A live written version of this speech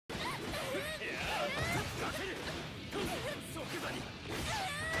I'm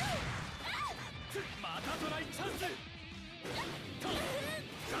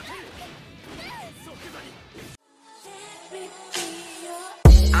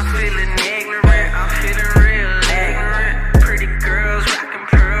feeling ignorant, I'm feeling real ignorant. Pretty girls rockin'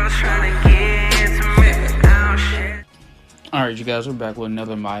 pearls, trying to get intimate. I don't shit. Alright, you guys, we're back with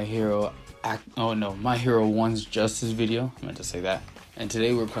another My Hero My Hero 1's Justice video. I meant to say that. And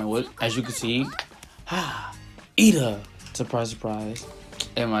today we're playing with, as you can see, Iida. Surprise, surprise.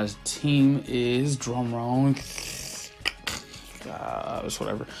 And my team is, drum roll,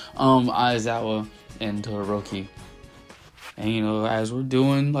 whatever. AyeeThatsAaron and Todoroki. And you know, as we're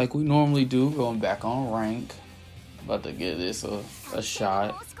doing like we normally do, going back on rank. About to give this a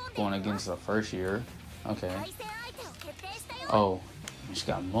shot. Going against the first year. Okay. Oh, she's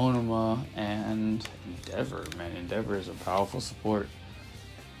got Monoma and Endeavor. Man, Endeavor is a powerful support.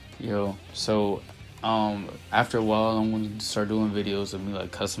 Yo, so after a while I'm going to start doing videos of me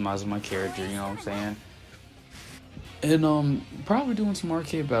like customizing my character, you know what I'm saying? And probably doing some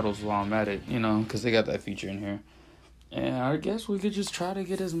arcade battles while I'm at it, you know, because they got that feature in here. And I guess we could just try to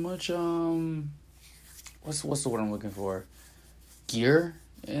get as much what's the word I'm looking for? Gear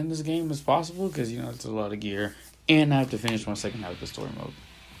in this game as possible, because you know it's a lot of gear. And I have to finish my second half of the story mode.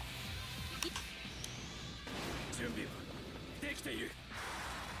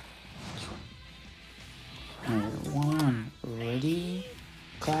 One, ready,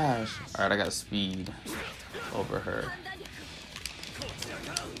 clash. Alright, I got speed over her.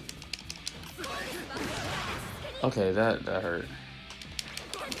 Okay, that hurt.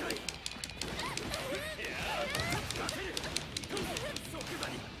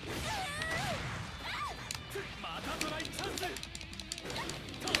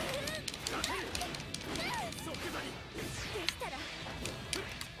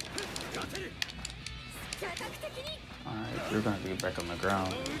 Alright, you're gonna have to get back on the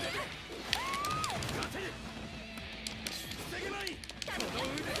ground.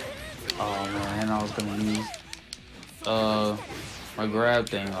 Oh man, I was gonna use my grab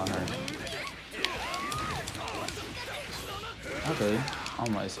thing on her. Okay, I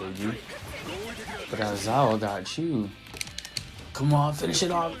might save you. But Aizawa got you. Come on, finish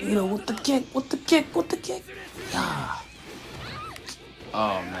it off. Iida, with the kick, with the kick, with the kick. Yeah.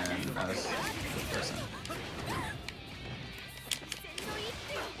 Oh man, that's depressing.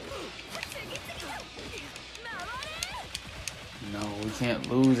 No, we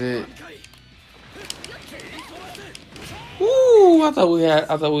can't lose it. Woo! I thought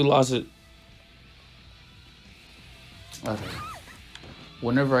we lost it. Okay.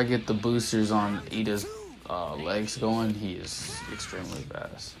 Whenever I get the boosters on Iida's legs going, he is extremely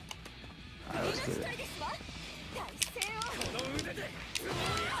fast. Alright, let's get it.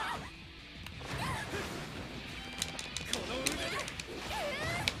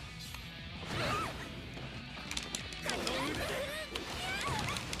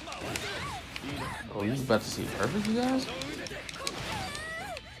 Oh, you about to see perfect, you guys?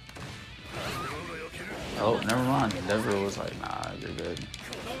 Oh, never mind. Endeavor was like, nah, you're good.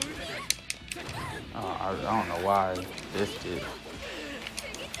 I don't know why this did.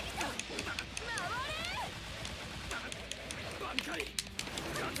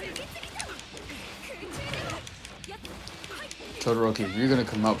 Todoroki, if you're gonna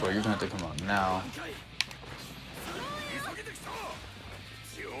come up, bro, you're gonna have to come up now.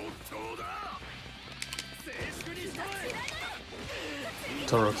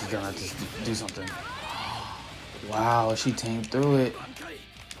 Todoroki's gonna have to do something. Wow, she tamed through it.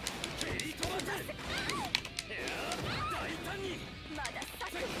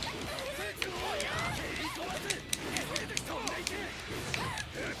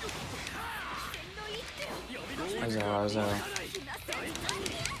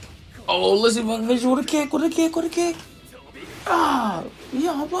 Oh, let's see if I can finish with a kick, with a kick, with a kick. Ah,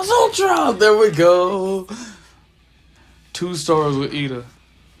 yeah, plus ultra. There we go. 2 stars with Iida.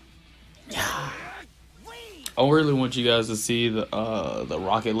 Yeah. I really want you guys to see the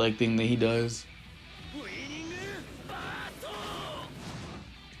rocket leg thing that he does.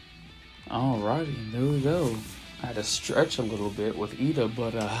 Alrighty, there we go. I had to stretch a little bit with Iida,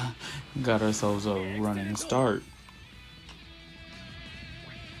 but got ourselves a running start.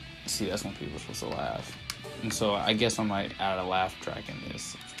 See, that's when people are supposed to laugh. And so I guess I might add a laugh track in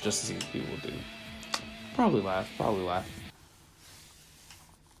this just to see what people do. Probably laugh, probably laugh.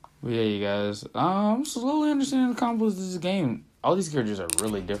 But yeah, you guys, I'm slowly understanding the combos of this game. All these characters are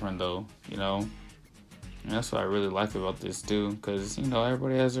really different though, you know. And that's what I really like about this too, because, you know,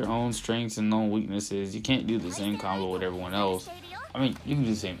 everybody has their own strengths and own weaknesses. You can't do the same combo with everyone else. I mean, you can do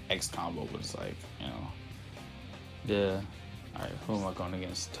the same X combo, but it's like, you know, Iida. Alright, who am I going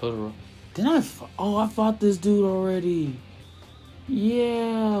against? Totoro. Didn't I? Oh, I fought this dude already.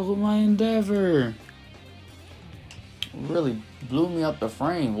 Yeah, with my endeavor. Really blew me up the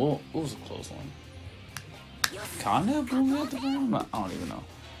frame. Well, it was a close one. Kinda blew me up the frame? I don't even know.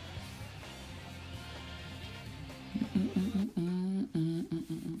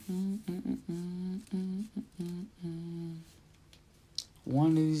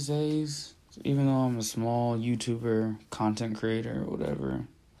 One of these days, even though I'm a small YouTuber, content creator, or whatever,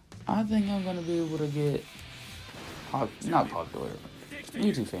 I think I'm gonna be able to get not popular,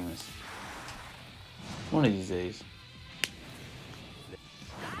 YouTube famous. One of these days.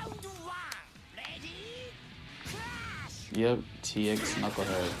 Yep, TX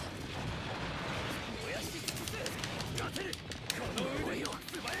Knucklehead.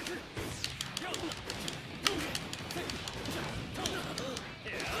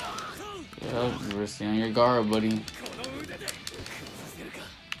 Yep, you were staying on your guard, buddy.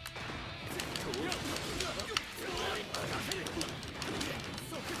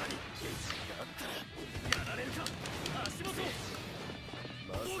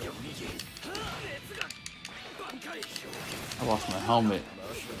 I lost my helmet.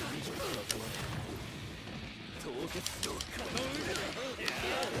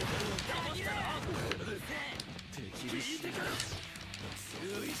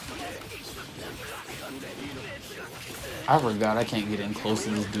 I forgot I can't get in close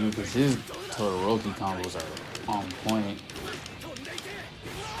to this dude because his Todoroki combos are on point.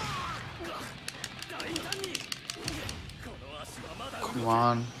 Come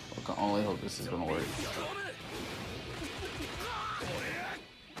on. I can only hope this is gonna work.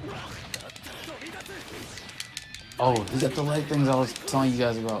 Oh, he got the leg things I was telling you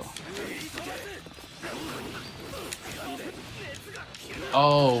guys about.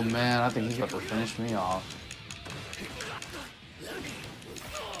 Oh man, I think he's about to finish me off.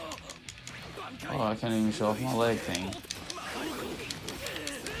 Oh, I can't even show off my leg thing.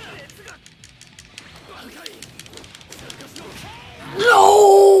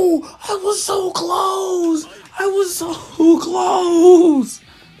 No! I was so close! I was so close!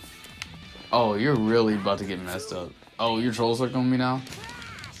 Oh, you're really about to get messed up. Oh, your troll circling me now?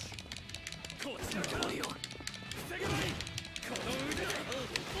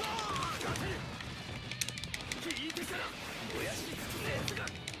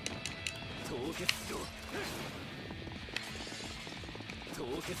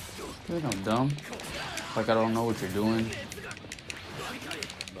 You think I'm dumb? Like I don't know what you're doing?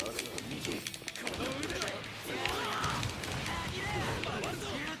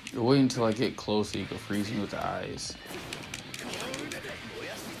 You're waiting until I get close so you can freeze me with the eyes.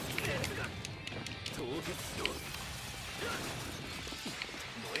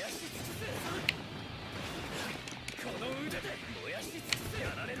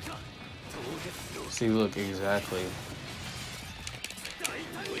 See, look, exactly.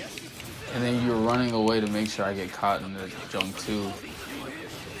 And then you're running away to make sure I get caught in the jump too.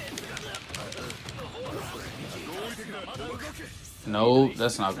 No,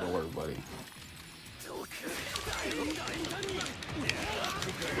 that's not gonna work, buddy.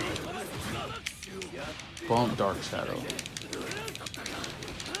 Bump Dark Shadow.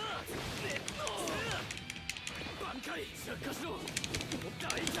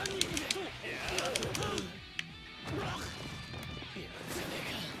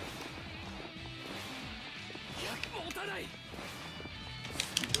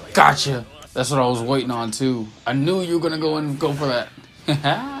 Gotcha. That's what I was waiting on too. I knew you were gonna go and go for that.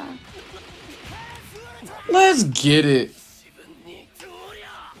 Let's get it.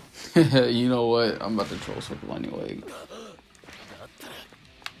 You know what? I'm about to troll circle anyway.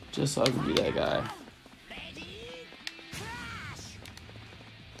 Just so I can be that guy.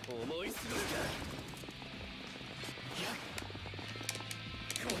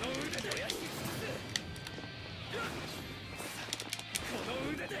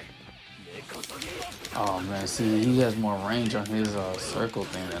 Oh man, see, he has more range on his circle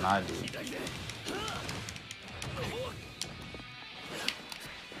thing than I do.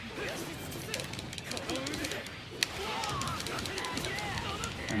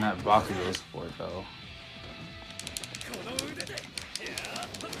 And that Bakugo support though.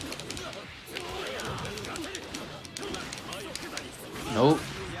 Nope.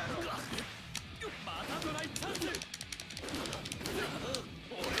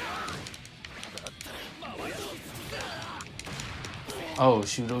 Oh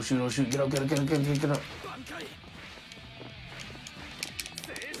shoot, oh shoot, oh shoot. Get up, get up, get up, get up, get up.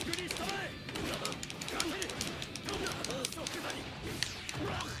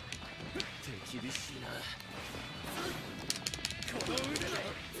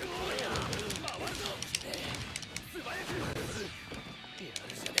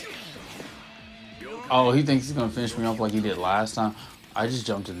 Oh, he thinks he's gonna finish me off like he did last time. I just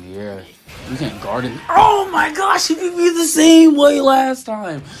jumped in the air. You can't guard it. Oh my gosh, he beat me the same way last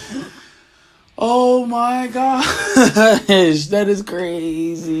time. Oh my gosh, that is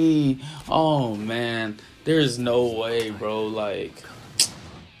crazy. Oh man, there is no way, bro. Like,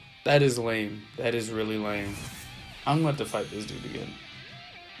 that is lame. That is really lame. I'm gonna have to fight this dude again.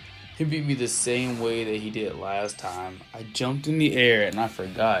 He beat me the same way that he did last time. I jumped in the air and I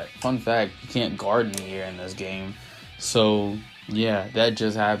forgot. Fun fact, you can't guard in the air in this game. So, yeah, that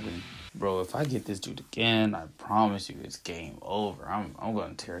just happened. Bro, if I get this dude again, I promise you it's game over. I'm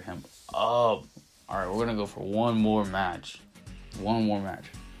going to tear him up. Alright, we're going to go for one more match. One more match.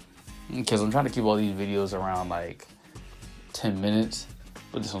 Because I'm trying to keep all these videos around like 10 minutes.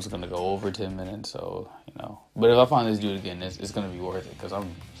 But this one's going to go over 10 minutes, so, you know. But if I find this dude again, it's going to be worth it. Because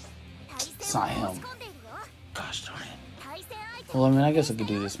it's not him. Gosh darn it. Well, I mean, I guess I could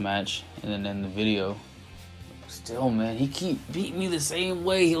do this match and then end the video. Still, man, he keep beating me the same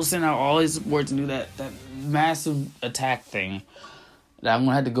way. He'll send out all his supports and do that massive attack thing that I'm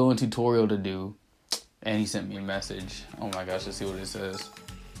going to have to go in tutorial to do. And he sent me a message. Oh my gosh, let's see what it says.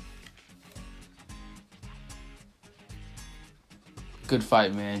 Good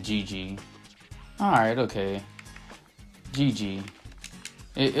fight, man. GG. Alright, okay. GG.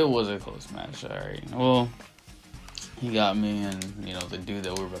 It was a close match, alright. Well, he got me, and, you know, the dude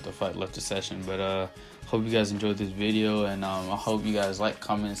that we're about to fight left the session. But, hope you guys enjoyed this video, and I hope you guys like,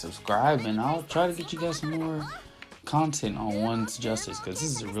 comment, and subscribe, and I'll try to get you guys some more content on One's Justice, because this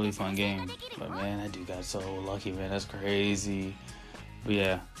is a really fun game. But, man, that dude got so lucky, man. That's crazy. But,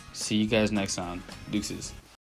 yeah, see you guys next time. Deuces.